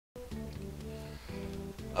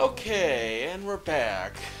Okay, and we're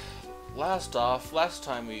back. Last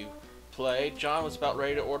time we played, John was about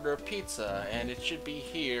ready to order a pizza, and it should be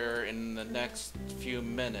here in the next few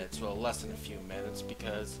minutes. Well, less than a few minutes,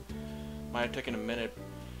 because it might have taken a minute.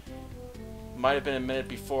 Might have been a minute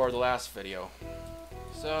before the last video.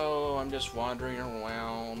 So I'm just wandering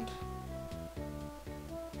around.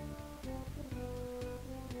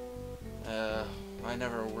 I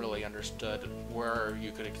never really understood where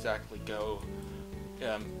you could exactly go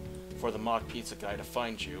for the mock pizza guy to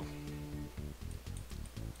find you.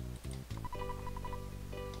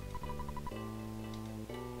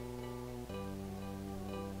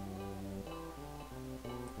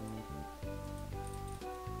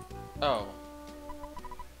 Oh.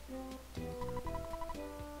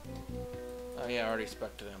 Oh yeah, I already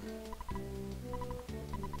spoke to them.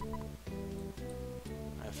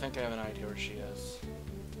 I think I have an idea where she is.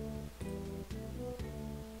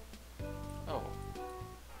 Oh.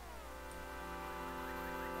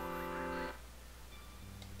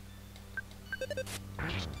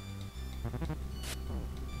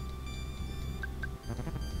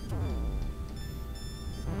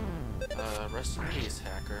 Rest in peace,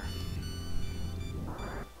 hacker.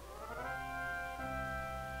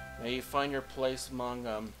 May you find your place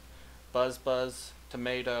among Buzz,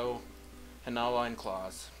 Tomato, Hanala, and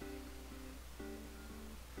Claus.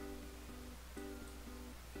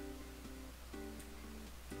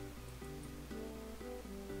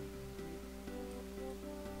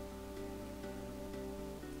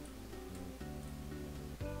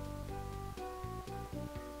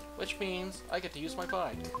 Which means I get to use my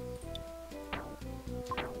bike.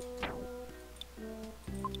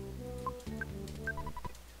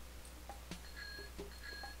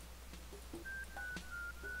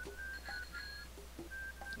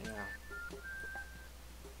 Yeah.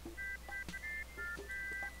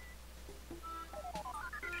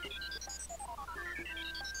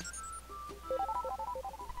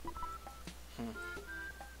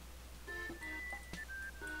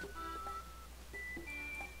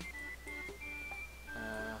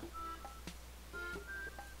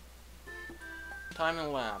 Time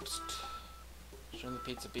elapsed. Shouldn't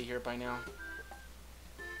the pizza be here by now?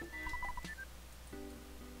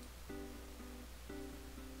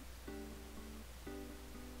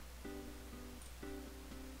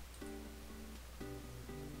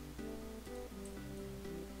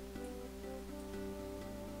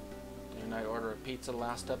 Didn't I order a pizza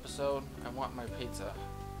last episode? I want my pizza.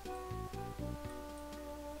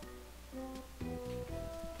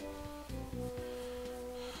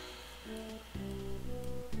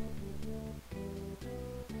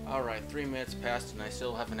 Alright, 3 minutes passed and I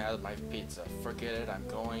still haven't had my pizza. Forget it, I'm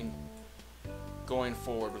going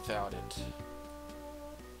forward without it.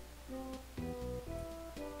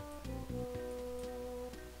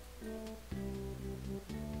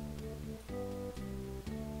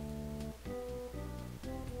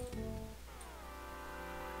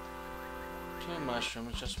 Two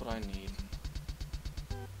mushrooms, just what I need.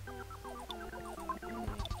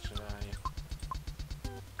 Should I?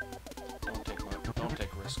 Don't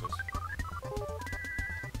take risks.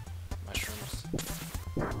 Mushrooms.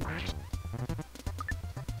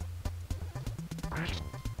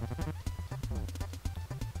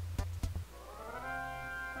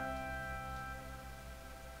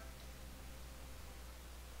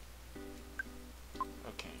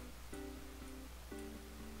 Okay.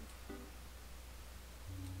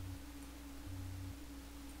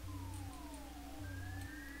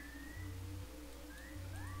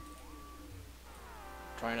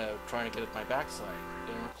 Trying to get at my backside.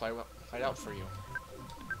 Didn't work quite out for you.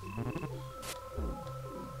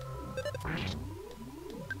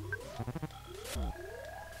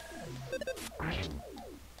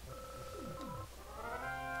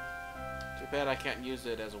 Too bad I can't use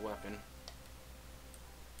it as a weapon.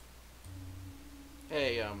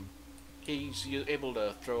 Hey, he's able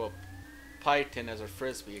to throw a pie tin as a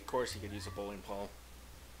frisbee. Of course he could use a bowling ball.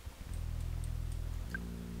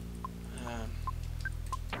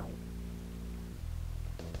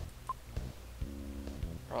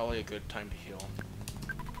 Probably a good time to heal.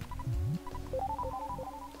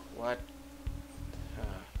 What?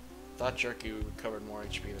 Thought Jerky recovered more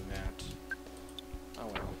HP than that. Oh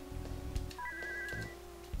well.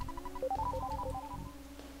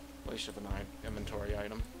 Waste of an inventory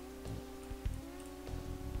item.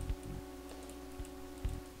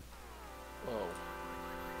 Whoa.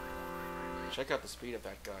 Check out the speed of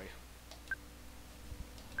that guy.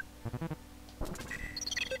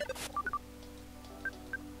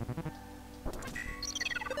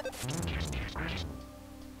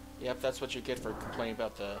 Yep, that's what you get for complaining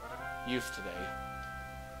about the youth today.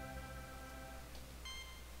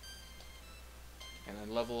 and I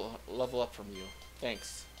level up from you.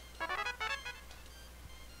 Thanks.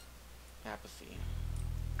 Apathy.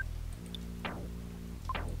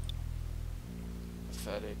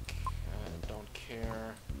 Pathetic. Don't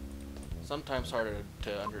care. Sometimes harder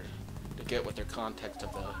to get what their context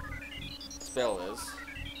of the spell is.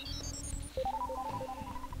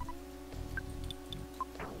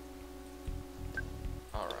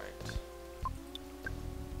 Alright.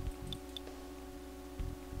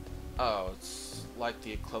 Oh, it's like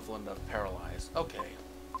the equivalent of paralyzed. Okay.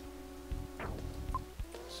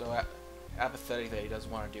 So, apathetic that he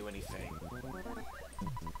doesn't want to do anything.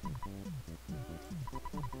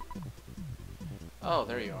 Oh,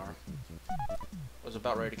 there you are. Was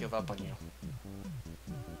about ready to give up on you.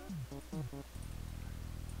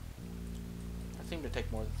 That seemed to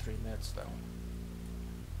take more than 3 minutes, though.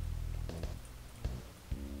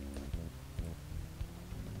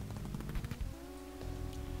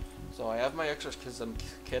 So I have my exorcism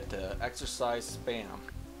kit to exorcise spam.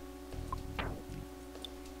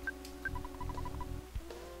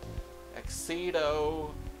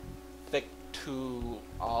 Excedo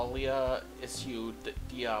Victualia Issue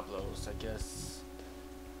Diablos, I guess.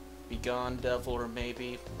 Begone Devil, or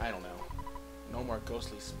maybe, I don't know. No more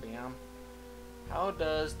ghostly spam. How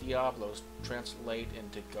does Diablos translate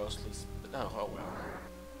into ghostly spam? Oh well.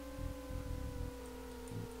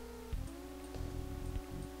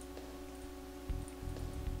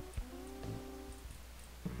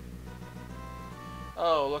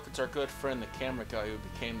 Oh, look, it's our good friend, the camera guy who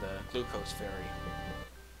became the glucose fairy.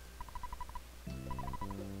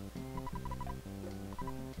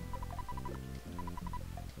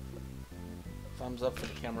 Thumbs up for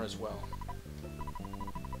the camera as well.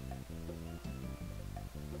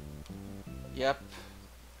 Yep.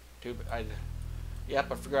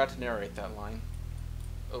 Yep, I forgot to narrate that line.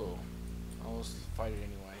 Oh, I'll just fight it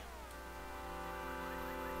anyway.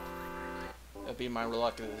 That'd be my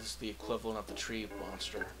reluctance, the equivalent of the tree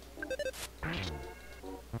monster.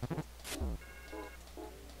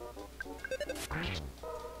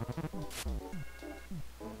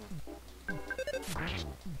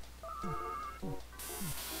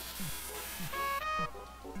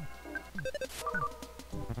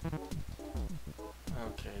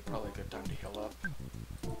 Okay, probably a good time to heal up.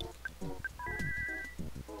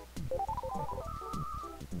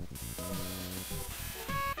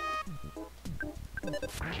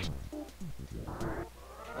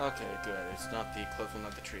 Okay, good. It's not the equivalent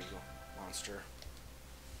of the tree monster.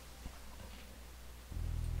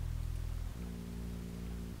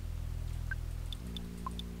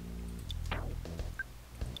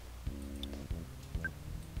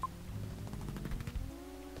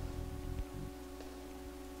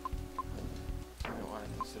 I don't want to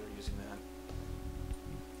consider using that.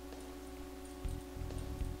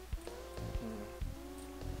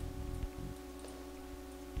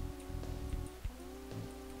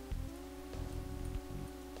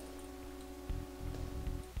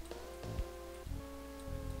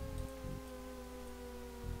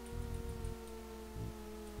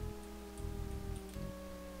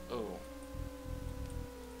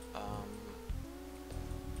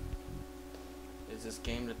 Is this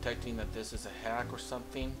game detecting that this is a hack or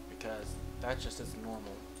something? Because that just isn't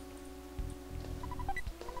normal.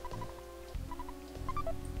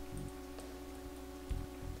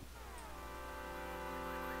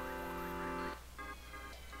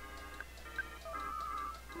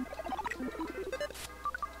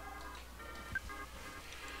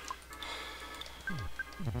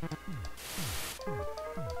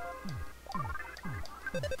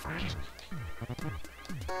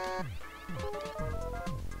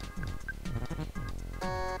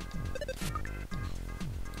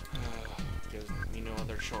 Gives me no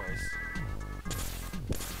other choice.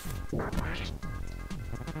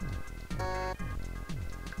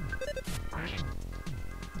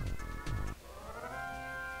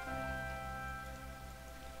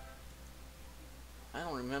 I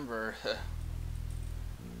don't remember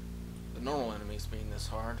the normal enemies being this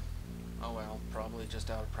hard. Oh well, probably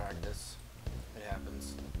just out of practice. It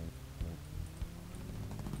happens.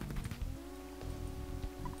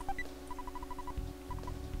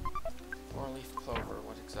 Four-leaf clover,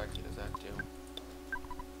 what exactly does that do?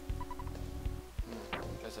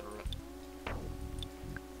 Guess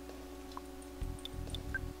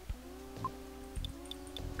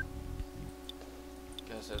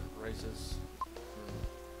it raises.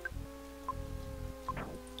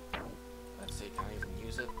 Let's see, can I even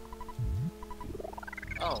use it?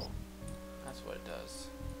 Oh, that's what it does.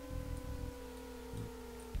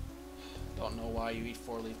 Don't know why you eat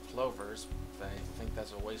four-leaf clovers. I think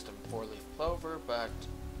that's a waste of a four-leaf clover, but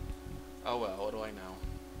Oh well, what do I know?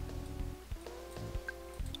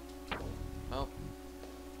 Well,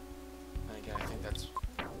 then again, I think that's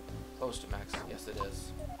close to max. Yes, it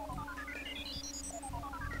is.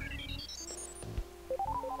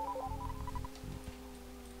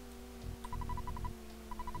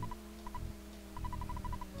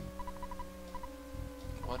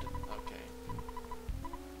 What? Okay.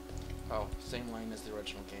 Oh, same lane as the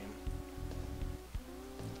original game.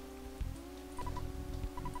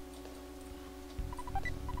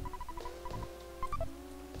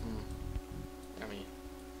 Yummy.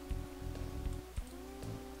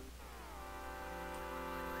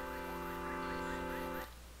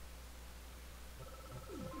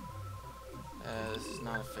 This is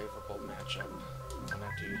not a favorable matchup. I'm gonna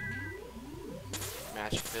have to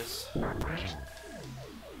magic this.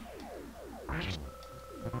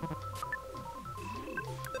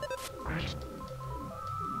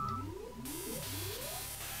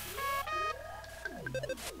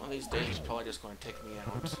 One of these days it's probably just going to take me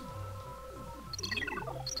out.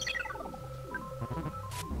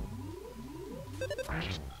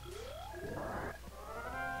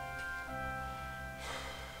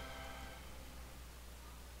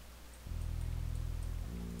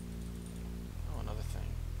 Oh, another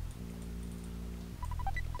thing.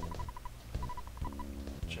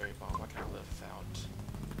 Cherry bomb, I can't live without.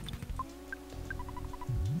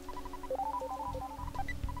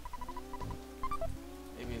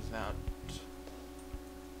 Maybe without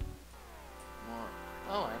more.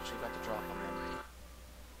 Oh, I actually got the drop on them.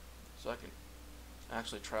 So I can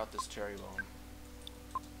actually try out this cherry bomb.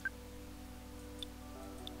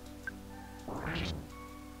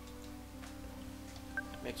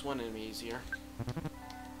 Makes one enemy easier.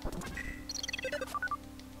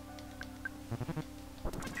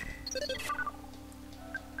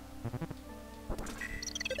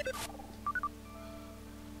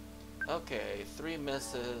 Okay, 3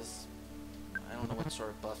 misses. I don't know what sort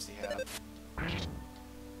of buffs he had.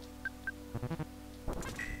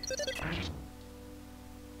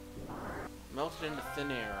 Melted into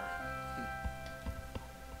thin air.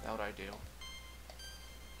 That would I do.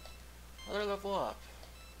 Another level up.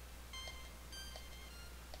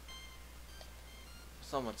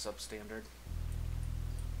 Somewhat substandard.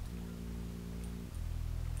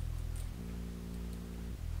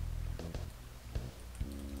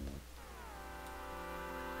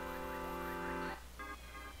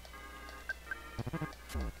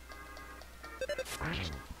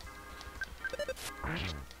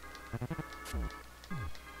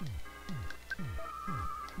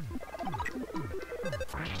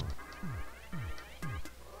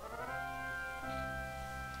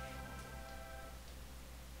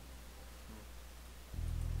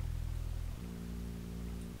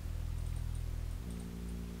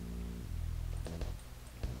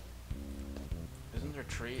 Isn't there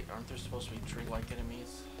tree? Aren't there supposed to be tree-like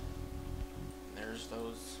enemies? There's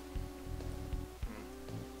those.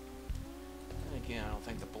 And again, I don't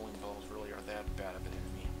think the bowling balls really are that bad of an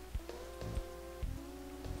enemy.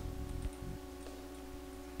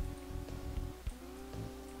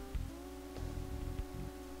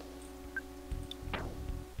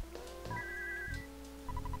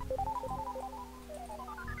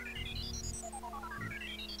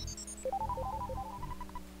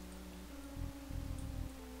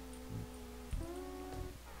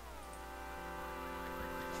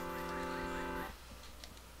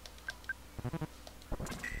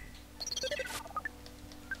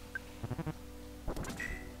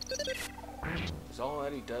 All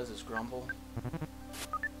that he does is grumble.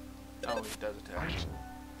 Oh, he does attack.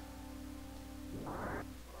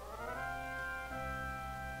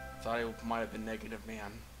 Thought he might have been Negative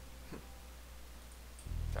Man.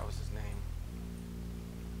 That was his name.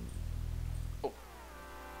 Oh.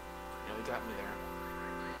 Nearly got me there.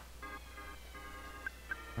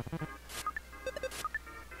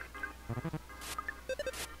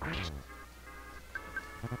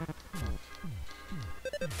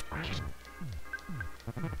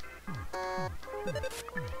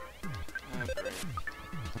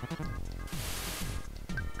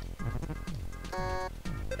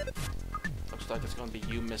 Looks like it's gonna be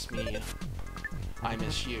you miss me, I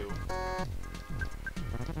miss you.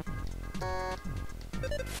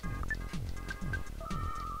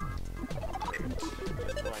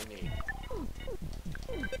 That's what I need.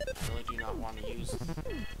 I really do not want to use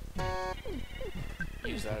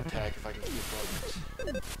that attack if I can keep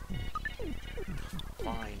it.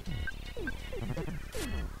 Fine.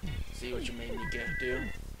 See what you made me do?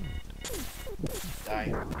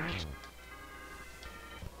 Die.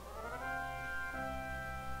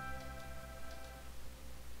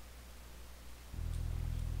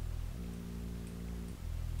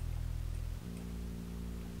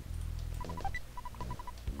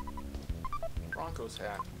 goes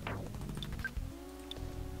Hat.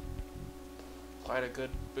 Quite a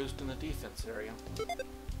good boost in the defense area.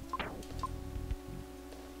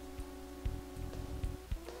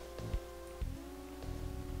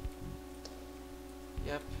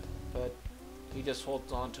 Yep, but he just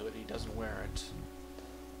holds on to it, he doesn't wear it.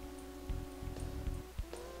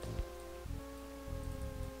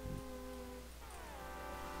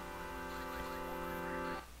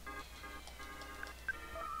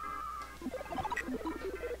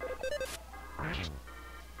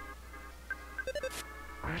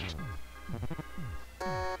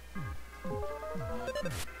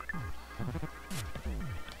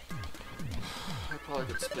 I probably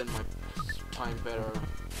could spend my time better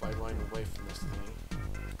by running away from this thing.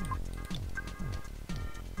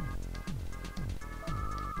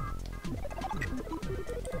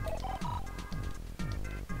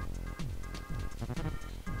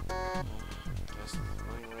 Guess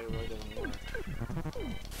running away really doesn't work.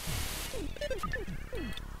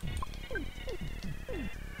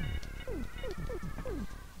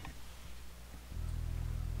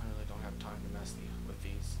 I really don't have time to mess with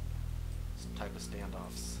these type of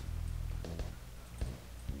standoffs.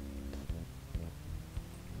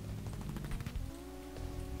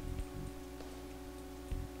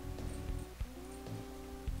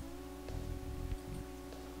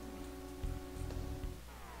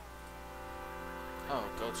 Oh,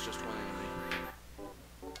 goat's just one enemy.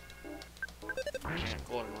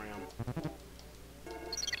 Golden ram.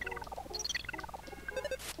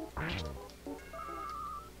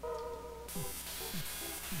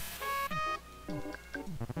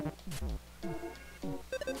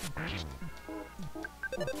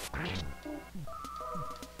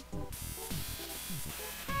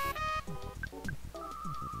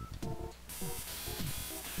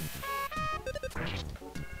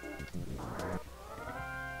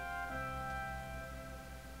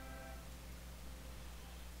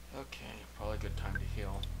 Okay, probably a good time to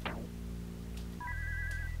heal.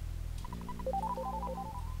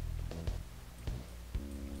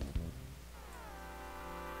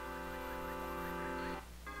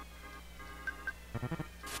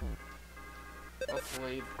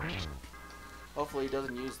 Hopefully he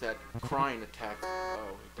doesn't use that crying attack.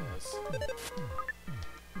 Oh, he does.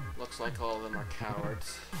 Looks like all of them are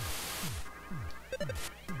cowards.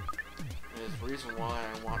 There's a reason why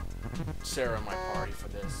I want Sarah in my party for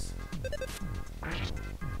this.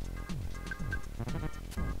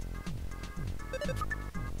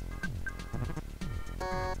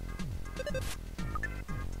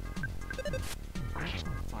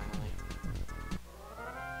 Finally.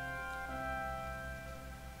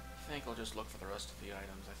 I think I'll just look for the rest of the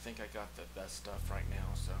items. I think I got the best stuff right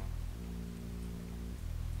now, so...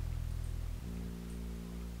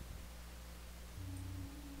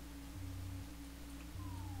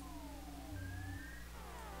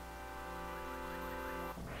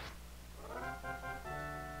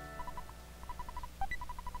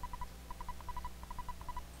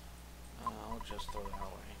 I'll just throw that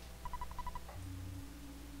away.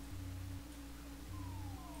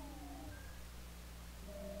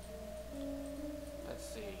 Let's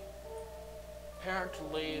see.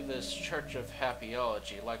 Apparently, this Church of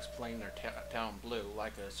Happyology likes playing their town blue,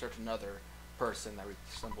 like a certain other person that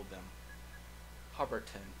resembled them.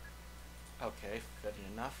 Hubbardton. Okay, fitting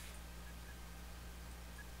enough.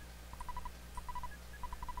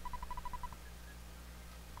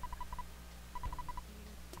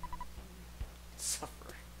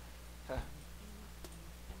 Suffering. Huh.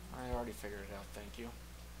 I already figured it out, thank you.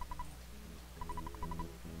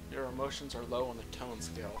 Your emotions are low on the tone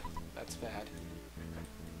scale. That's bad.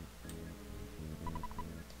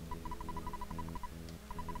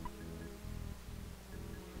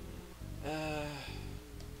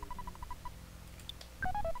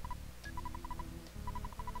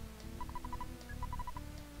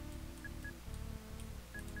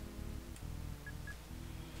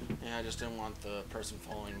 Yeah, I just didn't want the person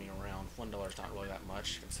following me around. $1's not really that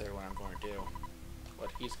much, consider what I'm going to do.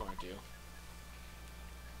 What he's going to do.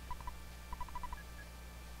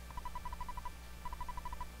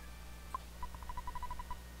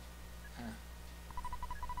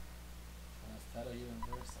 That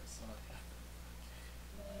universe, I saw it happen.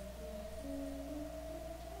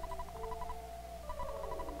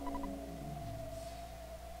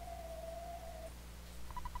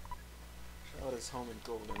 Charlotte is home in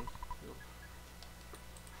Golden.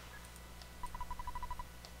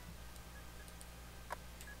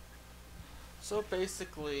 So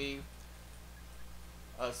basically,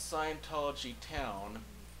 a Scientology town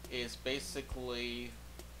is basically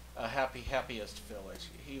a happiest village.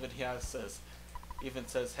 Even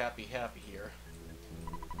says happy here.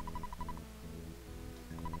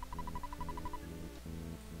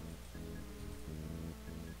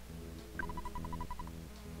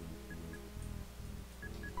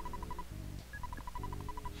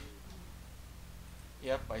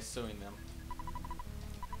 Yep, by suing them.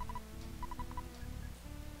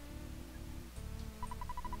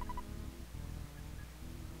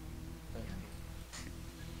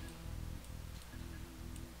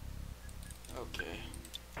 Okay.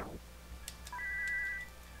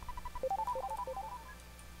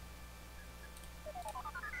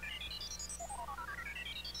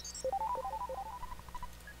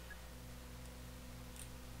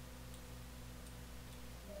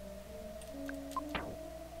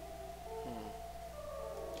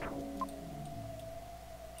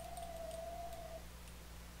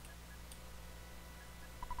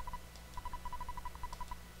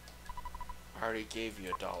 I already gave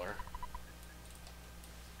you $1.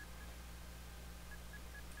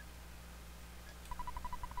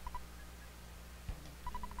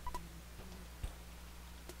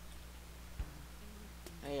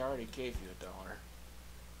 Hey, I already gave you $1.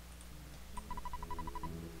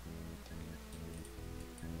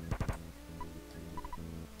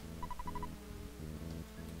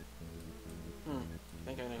 I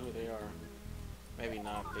think I know who they are. Maybe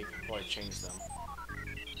not, they could probably change them.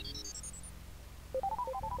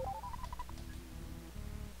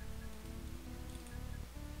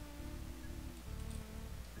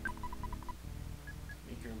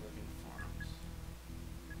 Meager Living Farms.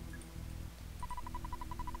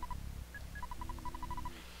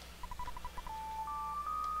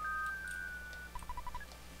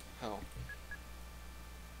 Hell.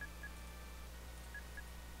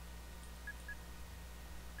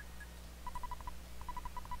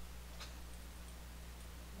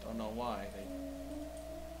 Don't know why they.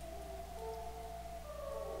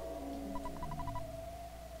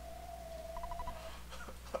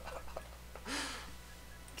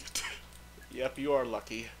 Yep, you are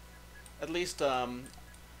lucky. At least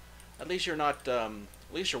you're not, at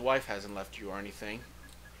least your wife hasn't left you or anything.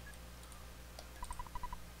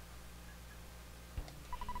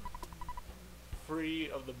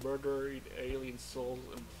 Free of the murdering alien souls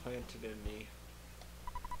implanted in me.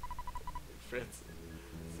 Friends,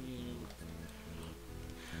 see you.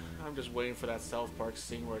 I'm just waiting for that South Park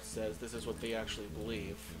scene where it says this is what they actually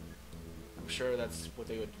believe. I'm sure that's what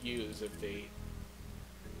they would use if they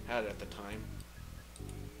had it at the time.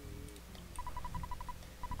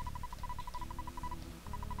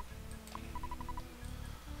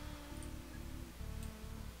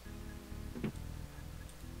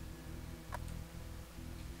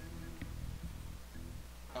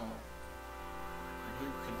 Oh. And who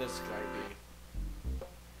could this guy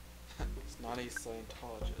be? He's not a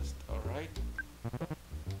Scientologist, alright?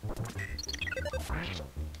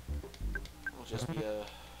 I'll just be a...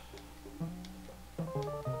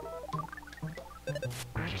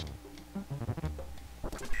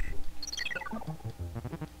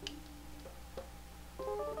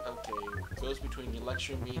 Okay, goes between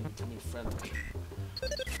lecturing me and becoming friendly.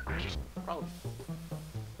 Probably.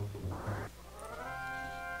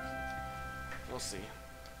 We'll see.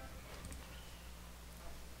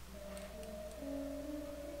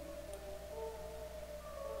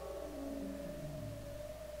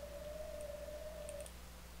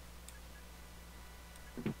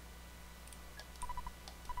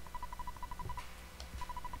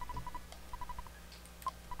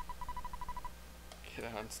 Get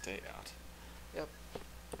out and stay out. Yep.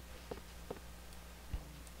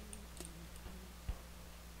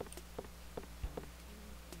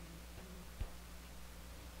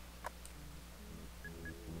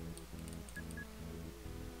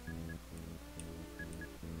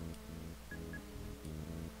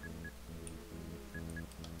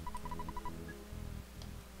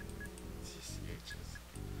 CCHs.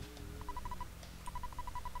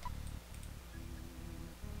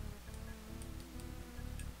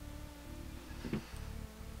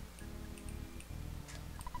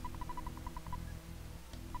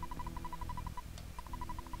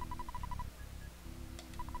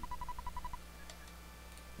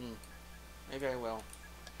 Maybe I will.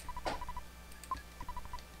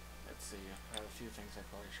 Let's see. I have a few things I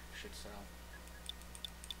probably should sell.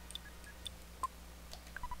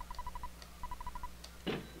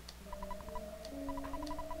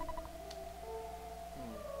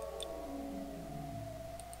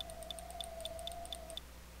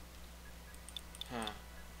 Huh.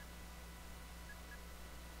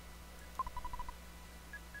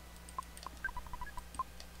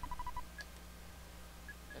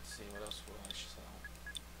 Let's see, what else will I sell?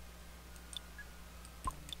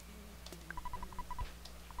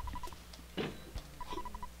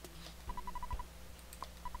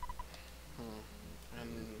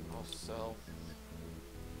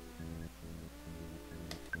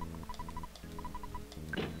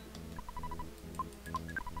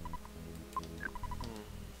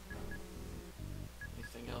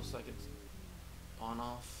 looks like it's on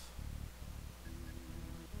off.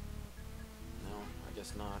 No, I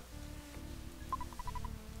guess not.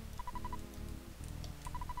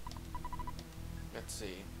 Let's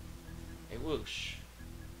see. A whoosh.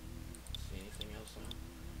 See anything else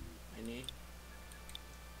I need?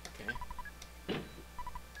 Okay.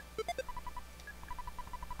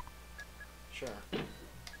 Sure.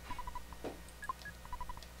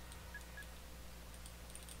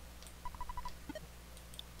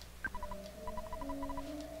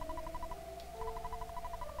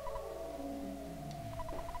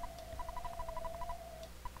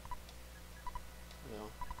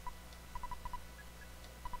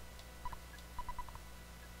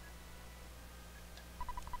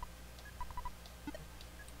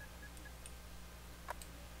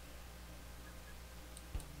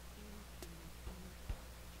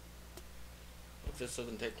 This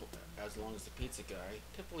doesn't take as long as the pizza guy.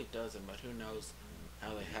 Typically doesn't, but who knows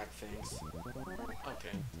how they hack things. Okay.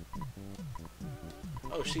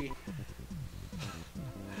 Oh,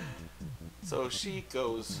 So she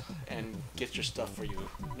goes and gets your stuff for you.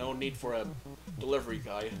 No need for a delivery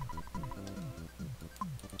guy.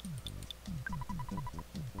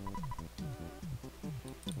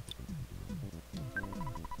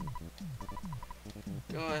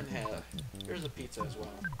 Go ahead and have. Here's a pizza as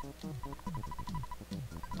well.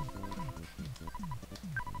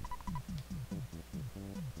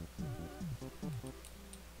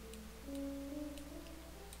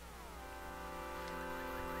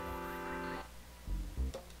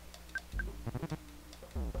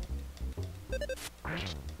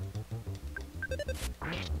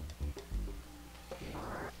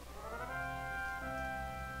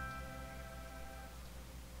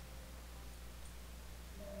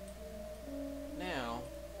 Now,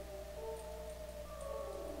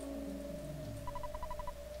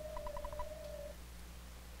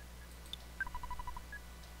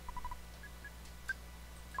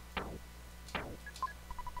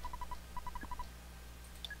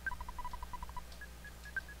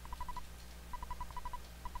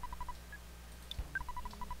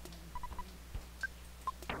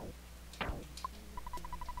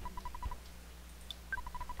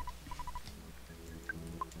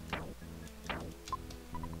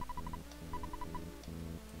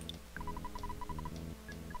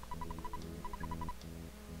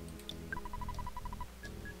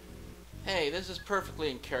 hey, this is perfectly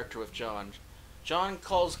in character with John. John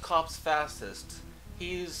calls cops fastest.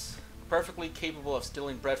 He's perfectly capable of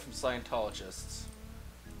stealing bread from Scientologists.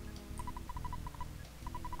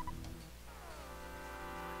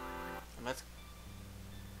 And that's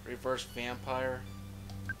reverse vampire.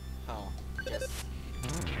 Oh, yes.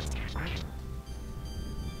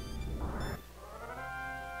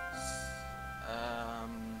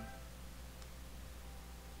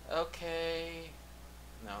 Okay.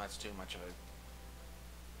 No, that's too much of it.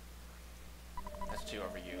 That's too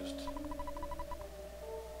overused.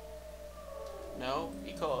 No,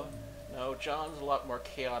 no, John's a lot more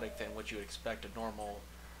chaotic than what you would expect a normal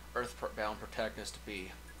Earthbound protagonist to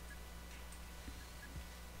be.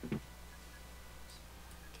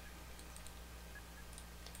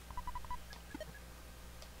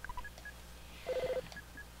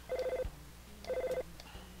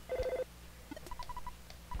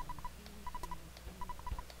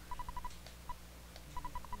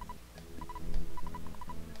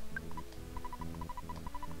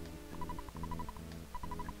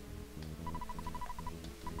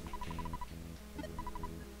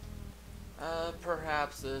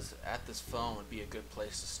 Perhaps at this phone would be a good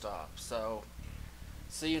place to stop. So,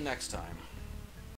 see you next time.